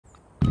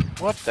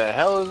What the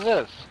hell is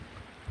this?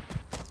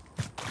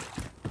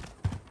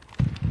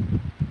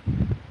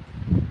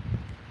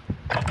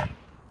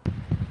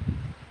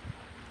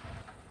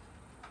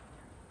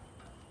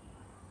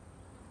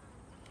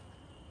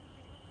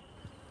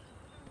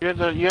 You have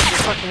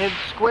to fucking hit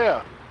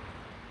square.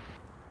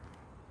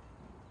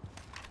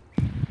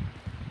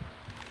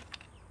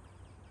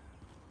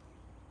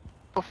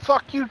 Well,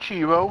 fuck you,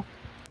 Chivo.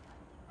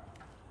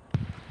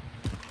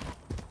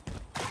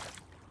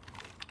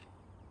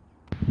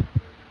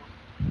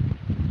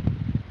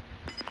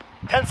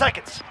 Ten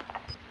seconds.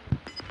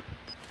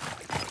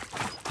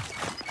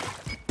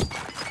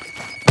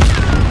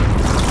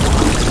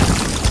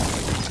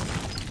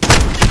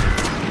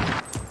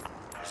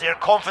 Their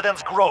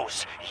confidence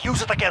grows.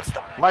 Use it against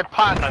them. My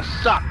partner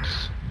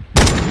sucks.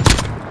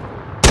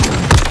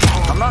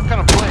 I'm not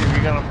gonna play if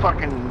you're gonna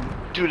fucking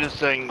do this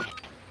thing.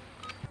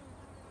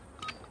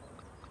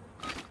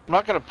 I'm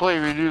not gonna play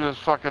if you do this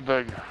fucking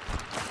thing.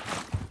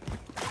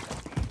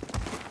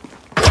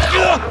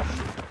 Yeah,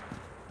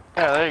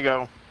 there you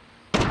go.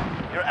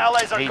 Your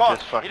allies are Hate gone.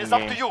 this fucking It is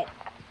up game. to you.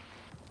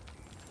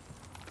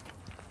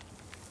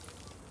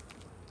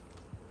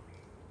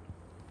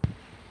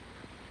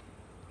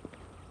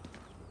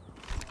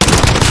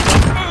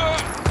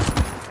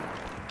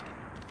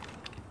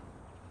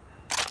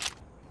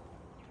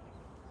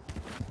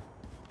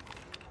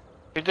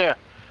 Right there.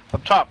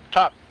 Up top.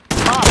 Top.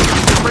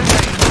 Bring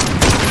it.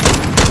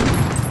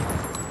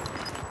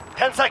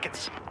 10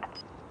 seconds.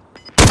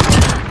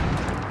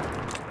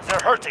 They're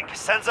hurting.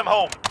 Send them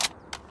home.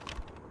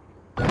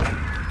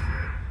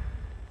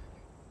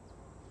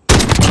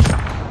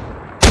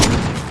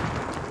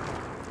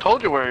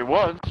 Told you where he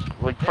was.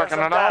 Like There's fucking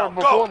him an hour down.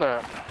 before Go.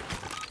 that.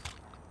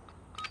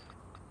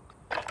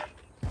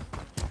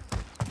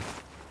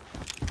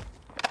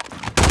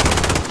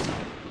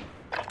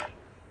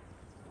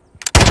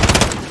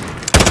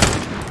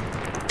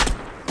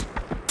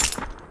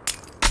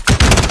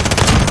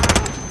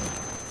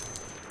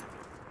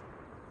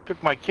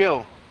 Took my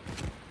kill.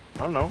 I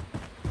don't know.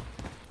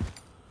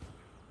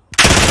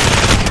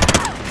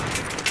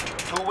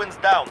 2 wins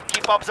down.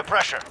 Keep up the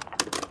pressure.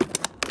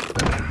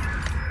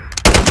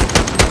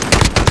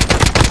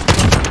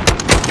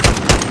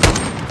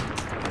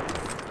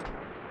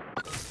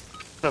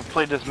 I've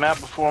played this map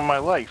before in my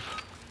life.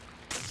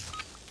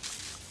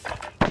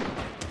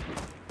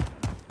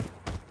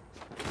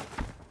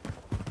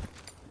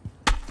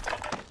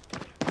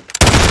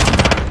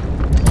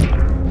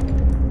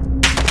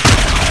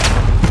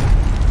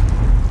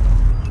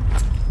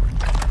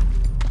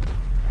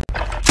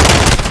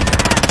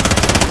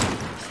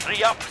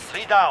 Three up,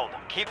 3 down.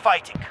 Keep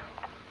fighting.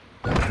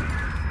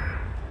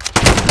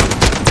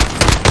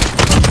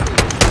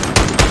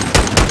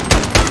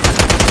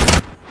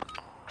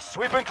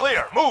 Sweep and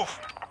clear. Move.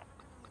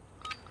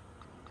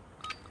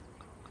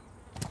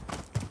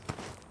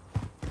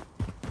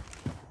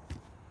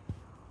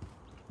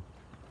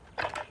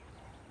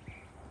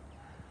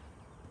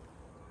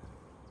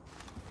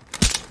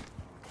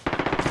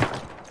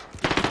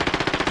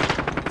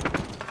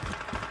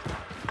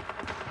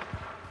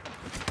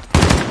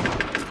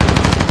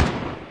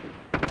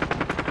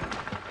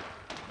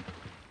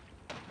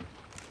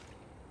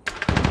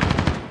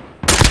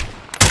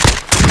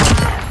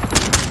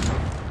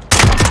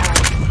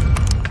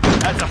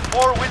 That's a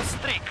 4-win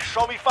streak.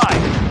 Show me 5.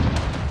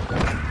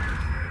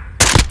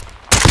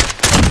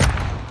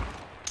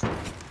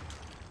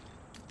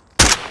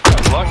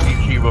 Lucky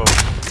Chivo.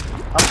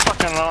 I'm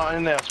fucking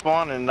in there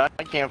spawning. I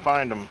can't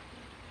find him.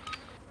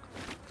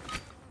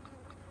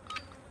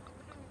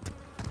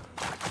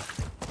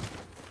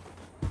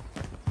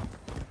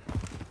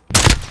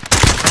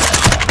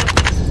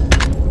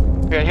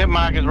 Yeah, hit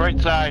mark is right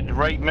side,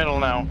 right middle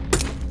now.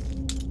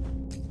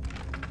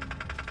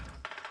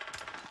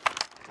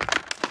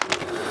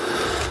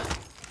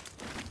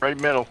 Right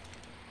middle.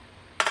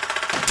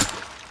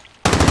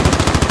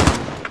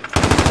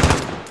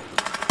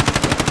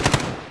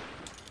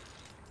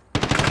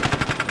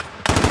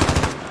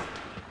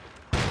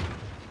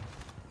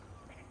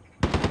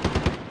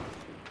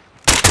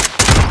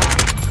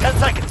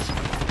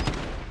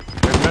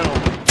 Right middle.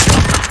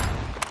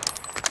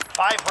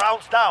 5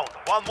 rounds down.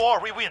 1 more,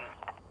 we win.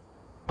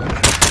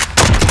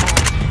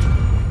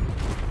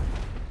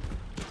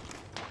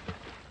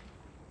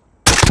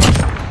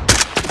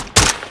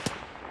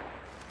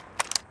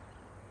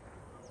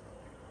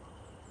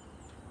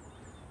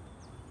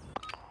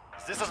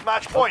 This is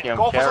match point. Okay, I'm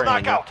Go for the carrying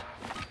you. knockout.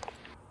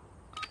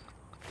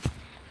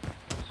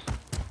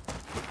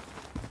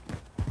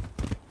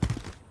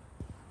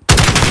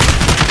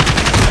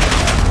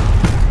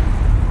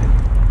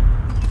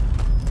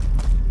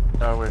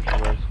 Oh, where she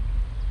was.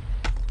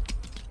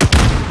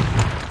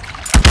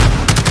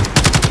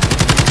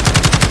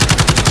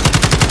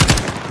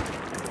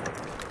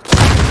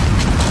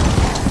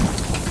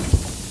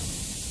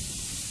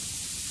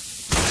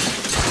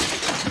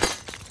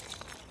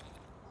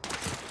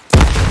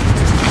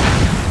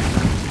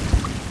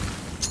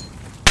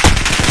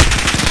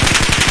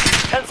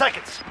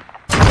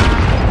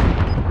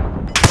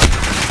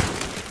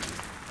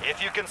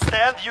 If you can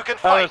stand, you can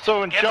Oh, fight.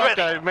 so in Get shock,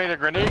 ready. I made a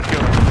grenade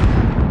kill.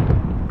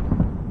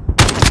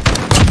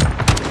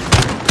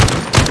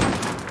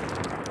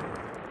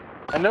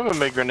 I never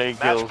make grenade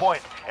Match kills.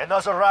 point.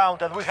 Another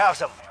round and we have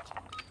them.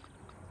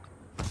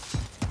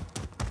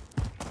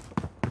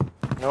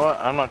 You know what?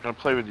 I'm not gonna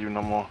play with you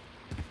no more.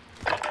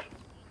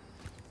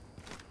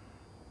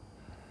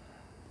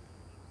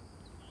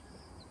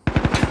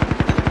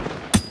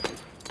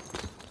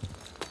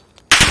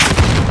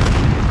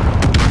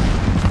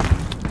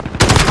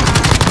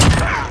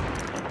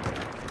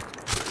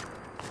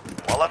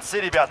 Молодцы,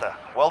 ребята.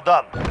 Well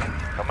done.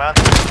 Command.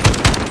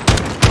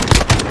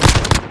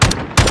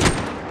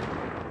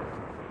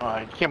 Oh,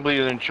 I can't believe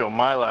you didn't show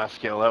my last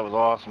kill. That was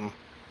awesome.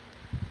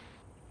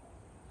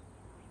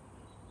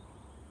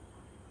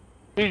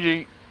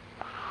 GG.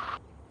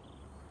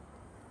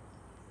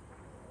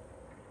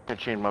 I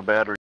changed my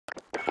battery.